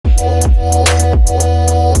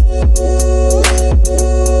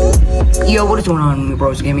Yo, what is going on,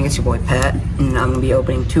 Bros Gaming? It's your boy Pat, and I'm gonna be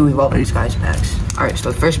opening 2 Evolving Skies packs. Alright,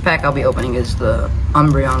 so the first pack I'll be opening is the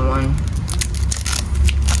Umbreon one.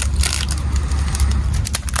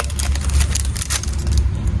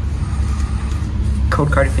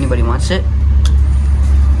 Code card if anybody wants it.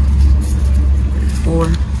 4.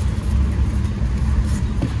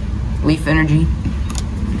 Leaf Energy.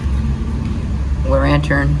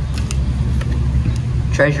 Lantern.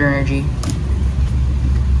 Treasure Energy.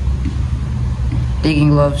 Digging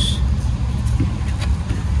Gloves,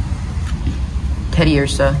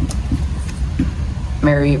 Teddiursa,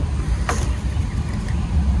 Mary,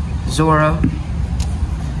 Zora,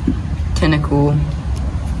 Tentacool,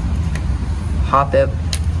 Hoppip,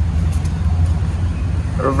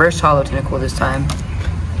 Reverse Hollow Tentacool this time,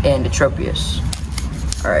 and Atropius.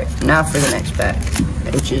 Alright, now for the next pack,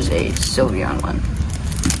 which is a Sylveon one.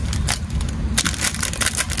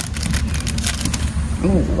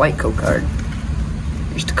 Ooh, white code card.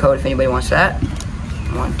 Here's the code if anybody wants that.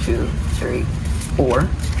 1, 2, 3, 4.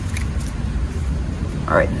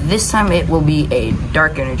 Alright, this time it will be a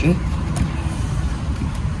Dark Energy.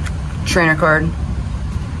 Trainer card.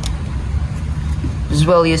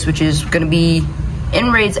 Zweilous, which is going to be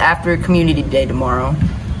in raids after Community Day tomorrow.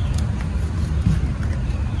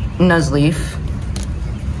 Nuzleaf.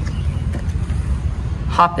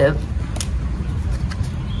 Hoppip.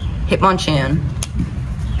 Hitmonchan.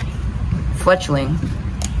 Fletchling.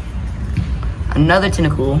 Another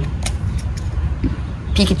Tentacool,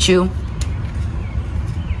 Pikachu,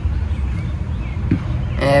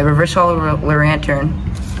 Reverse Hollow Lantern,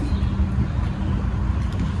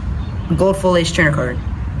 Gold Full Ace Trainer card.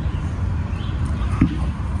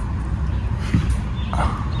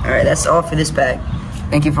 Alright, that's all for this pack.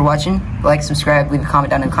 Thank you for watching. Like, subscribe, leave a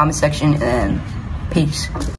comment down in the comment section, and peace.